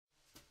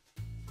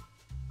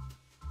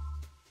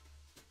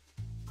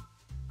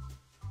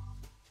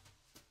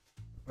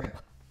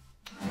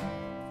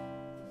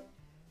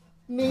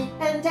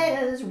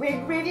Meat-n-Taters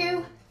Wig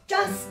Review,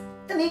 just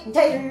the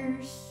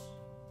Meat-n-Taters.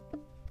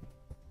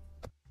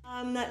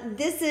 I'm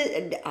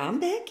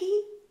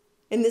Beki,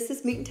 and this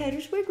is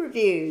Meat-n-Taters Wig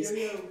Reviews.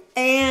 Yo.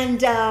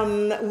 And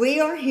we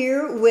are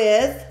here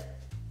with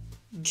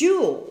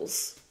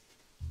JULES,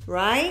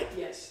 right?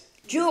 Yes.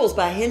 JULES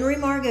by Henry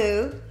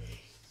Margu.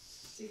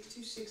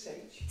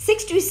 626H.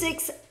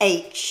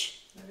 626H.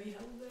 Let me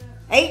hold that.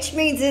 H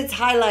means it's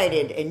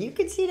highlighted, and you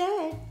can see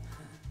that.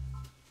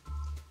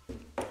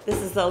 This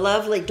is a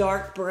lovely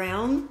dark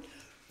brown,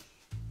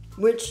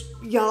 which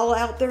y'all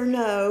out there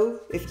know,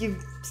 if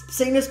you've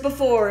seen us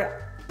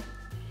before,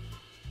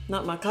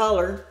 not my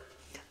color.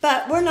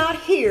 But we're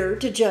not here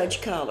to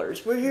judge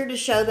colors. We're here to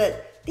show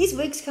that these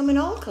wigs come in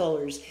all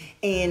colors.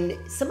 And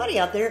somebody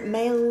out there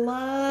may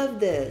love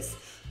this,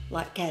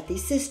 like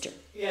Kathy's sister.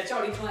 Yeah, it's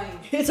already claimed.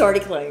 It's already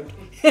claimed.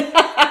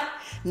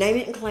 Name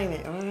it and claim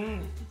it.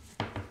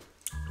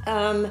 All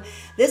right.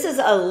 This is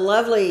a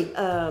lovely,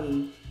 I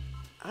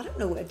don't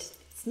know what, it's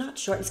not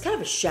short. It's kind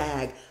of a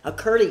shag, a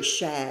curly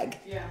shag.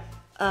 Yeah.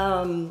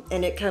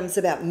 And it comes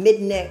about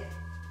mid-neck,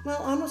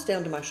 well, almost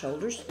down to my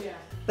shoulders. Yeah.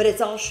 But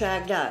it's all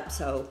shagged up,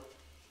 so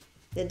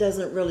it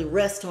doesn't really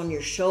rest on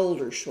your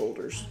shoulders. I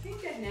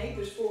think that nape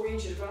is 4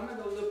 inches, but I'm going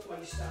to go look while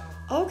you style.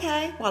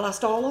 Okay, while I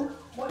style them?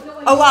 What?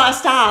 No, Oh, while I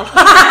style.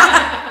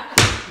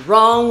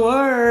 Wrong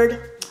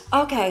word.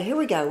 Okay, here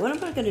we go. What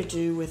am I going to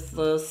do with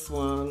this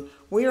one?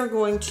 We are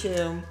going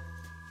to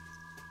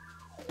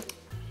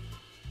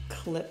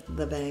clip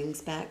the bangs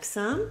back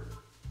some.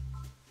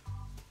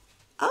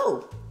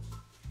 Oh,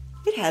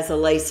 it has a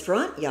lace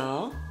front,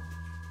 y'all.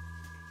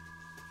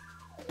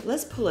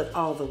 Let's pull it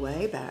all the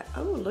way back.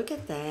 Oh, look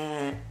at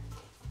that.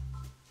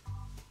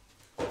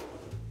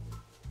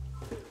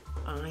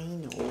 I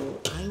know.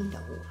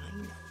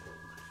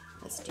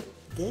 Let's do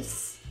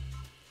this,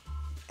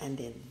 and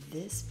then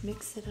this,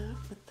 mix it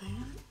up with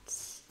that.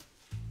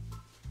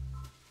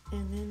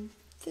 And then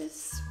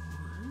this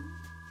one.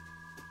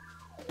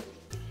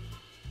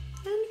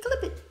 And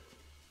clip it.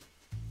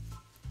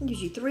 And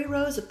gives you 3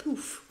 rows of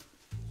poof.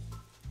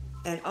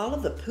 And all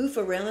of the poof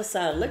around the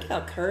side. Look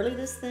how curly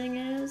this thing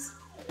is.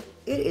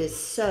 It is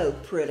so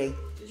pretty.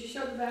 Did you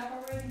show the back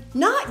already?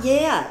 Not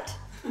yet.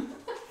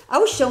 I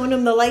was showing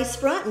them the lace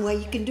front and what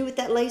you can do with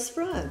that lace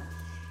front.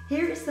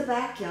 Here is the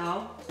back,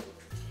 y'all.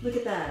 Look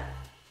at that.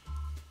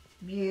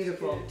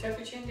 Beautiful. Tuck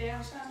your chin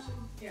down, Samson.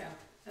 Yeah.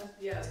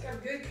 Yeah, it's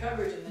got good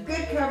coverage in the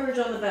Good coverage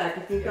on the back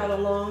if you've got a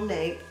long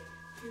nape.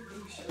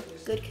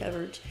 Good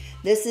coverage.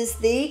 This is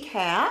the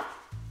cap.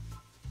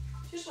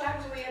 Just so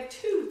happens we have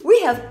 2.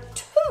 We have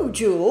 2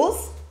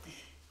 JULES.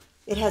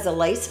 It has a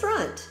lace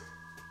front.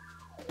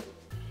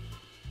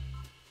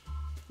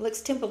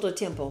 Looks temple to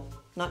temple,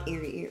 not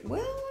ear to ear.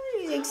 Well,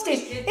 it's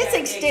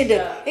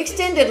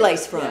extended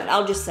lace front. Yeah.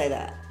 I'll just say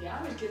that. Yeah, I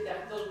always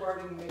get those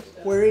wording mixed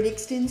up. Where it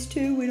extends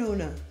to, we don't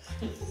know.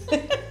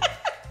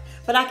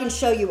 But I can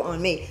show you on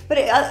me. But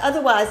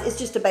otherwise, it's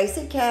just a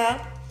basic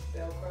cap.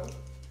 Velcro.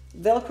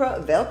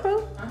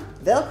 Velcro? Uh-huh.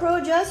 Velcro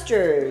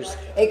adjusters,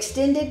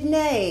 extended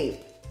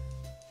nape,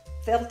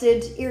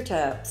 felted ear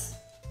taps.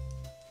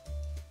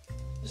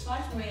 It's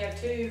nice when we have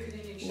 2, because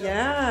then you can show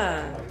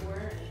Yeah. what you're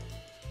wearing.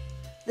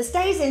 The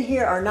stays in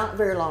here are not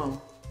very long.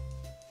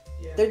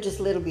 Yeah. They're just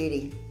little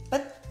bitty.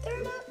 But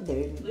they're not,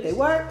 they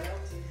work.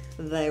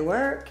 They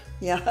work.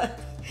 Yeah.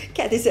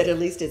 Kathy said at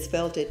least it's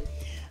felted.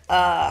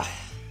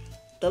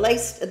 The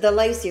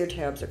lace ear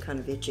tabs are kind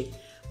of itchy.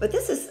 But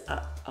this is,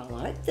 I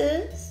like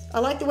this. I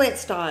like the way it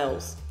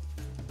styles.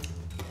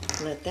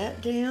 Let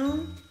that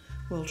down.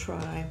 We'll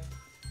try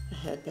a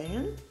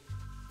headband.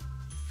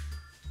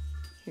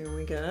 Here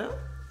we go.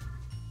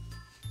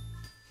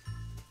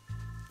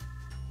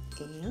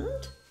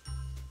 And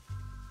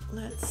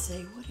let's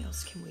see, what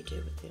else can we do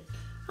with it?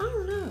 I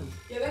don't know.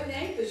 Yeah, that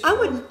nape is. I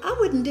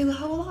wouldn't do a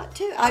whole lot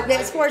too.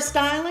 As far as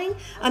styling,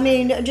 I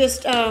mean,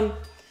 just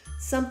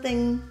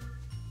something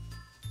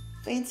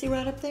fancy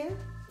right up there.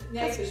 The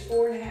nape is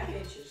 4.5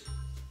 inches.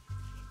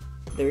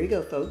 There you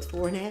go, folks.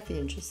 4.5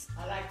 inches.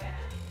 I like that.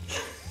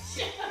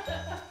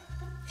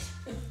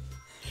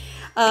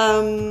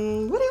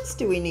 What else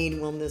do we need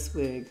on this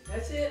wig?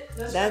 That's it.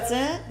 That's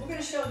it? We're going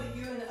to show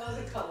you in the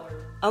other color.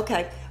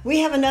 Okay, we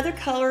have another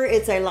color.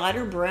 It's a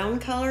lighter brown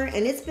color,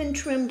 and it's been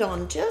trimmed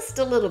on just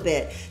a little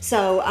bit.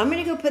 So I'm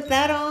going to go put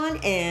that on,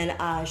 and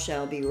I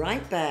shall be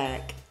right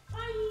back. Bye.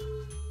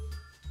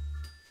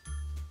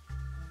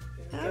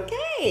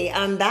 Okay,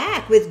 I'm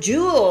back with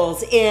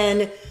JULES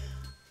in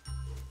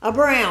a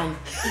brown.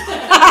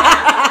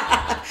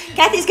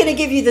 Kathy's going to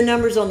give you the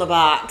numbers on the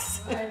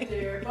box. Right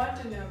there, a bunch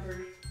of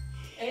numbers.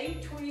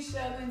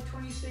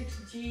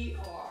 82726GR.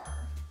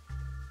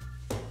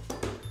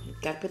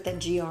 Got to put that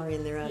GR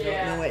in there. I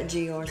don't know what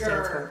GR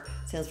stands for.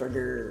 Stands for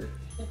grr.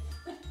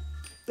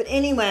 But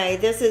anyway,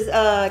 this is,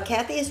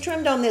 Kathy has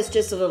trimmed on this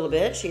just a little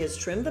bit. She has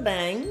trimmed the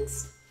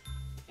bangs.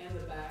 And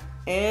the back.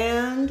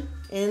 And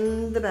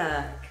in the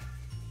back.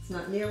 It's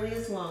not nearly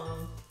as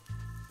long.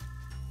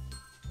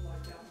 I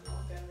like that one a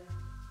lot better.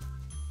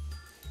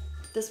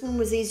 This one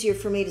was easier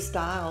for me to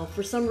style.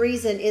 For some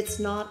reason, it's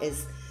not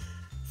as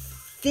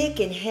thick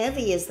and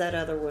heavy as that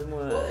other one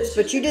was. Well, it's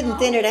But just you a didn't comb.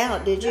 thin it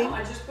out, did you? No,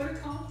 I just put a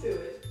comb through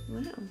it.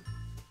 Wow.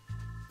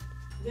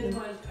 I didn't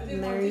want to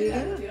There do you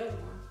that go. with the other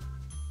one.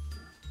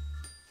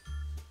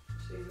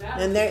 See, that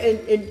And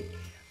there,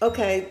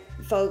 okay,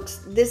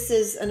 folks, this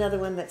is another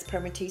one that's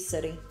permatease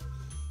city.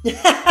 It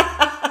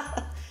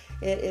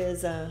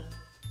is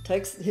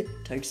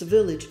takes a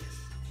village.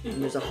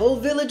 And there's a whole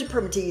village of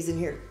permatease in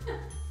here.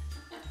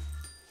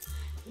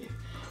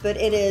 But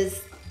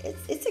it's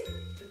a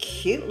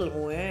cute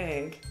little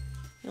wig.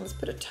 Now let's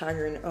put a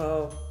tiger in.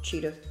 Oh,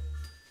 cheetah.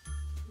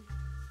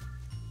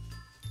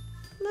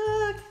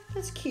 Look,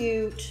 that's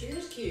cute. It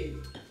is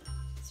cute.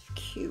 It's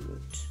cute.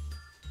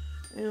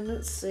 And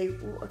let's see,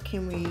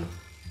 can we?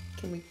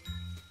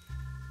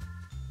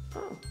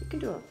 Oh, you can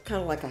do a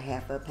kind of like a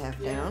half up,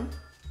 half down.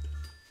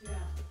 Yeah.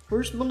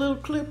 Where's my little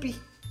clippy?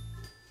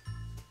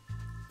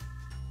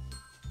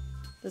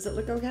 Does it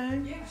look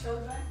okay? Yeah, show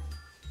the back.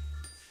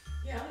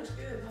 Yeah, it looks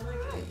good. I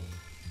like it.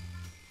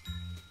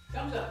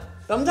 Thumbs up.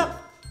 Thumbs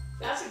up.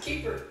 That's a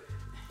keeper.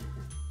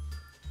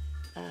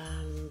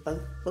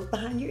 Both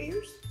behind your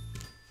ears.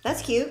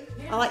 That's cute.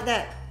 Yeah. I like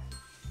that.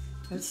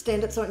 Let's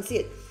stand up so I can see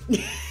it.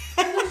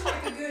 It looks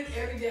like a good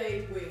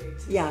everyday wig.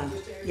 Yeah,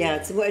 Just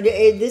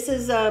everyday. yeah. This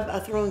is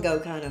a throw and go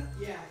kind of.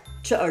 Yeah.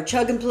 Or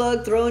chug and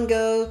plug, throw and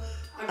go.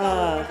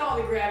 I call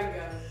it grab and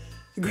go.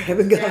 Grab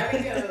and go. Grab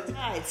and go.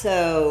 All right,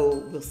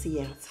 so we'll see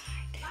you outside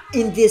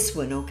in this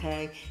one,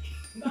 okay?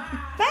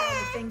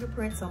 Bye.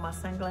 Fingerprints on my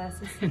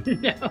sunglasses.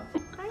 No.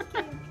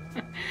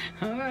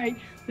 All right,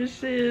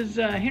 this is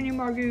Henry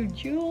Margu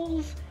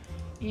JULES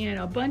and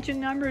a bunch of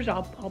numbers.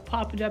 I'll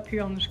pop it up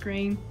here on the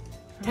screen.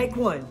 Take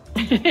one.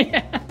 Pick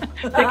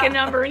a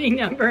number, any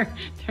number.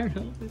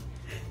 Turn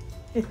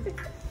it.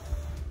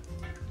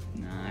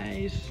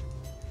 Nice.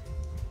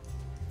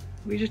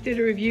 We just did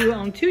a review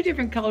on 2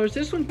 different colors.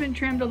 This one's been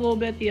trimmed a little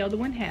bit, the other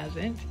one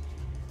hasn't.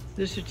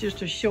 This is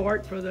just a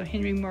short for the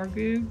Henry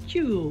Margu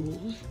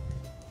JULES.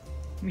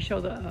 Let me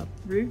show the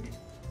root.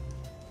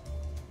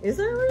 Is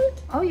there a root?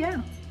 Oh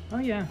yeah, oh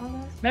yeah.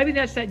 Oh, Maybe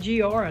that's that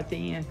GR at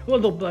the end. Oh, a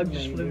little bug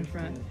just flew in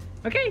front.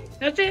 Okay,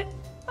 that's it.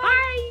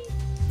 Bye.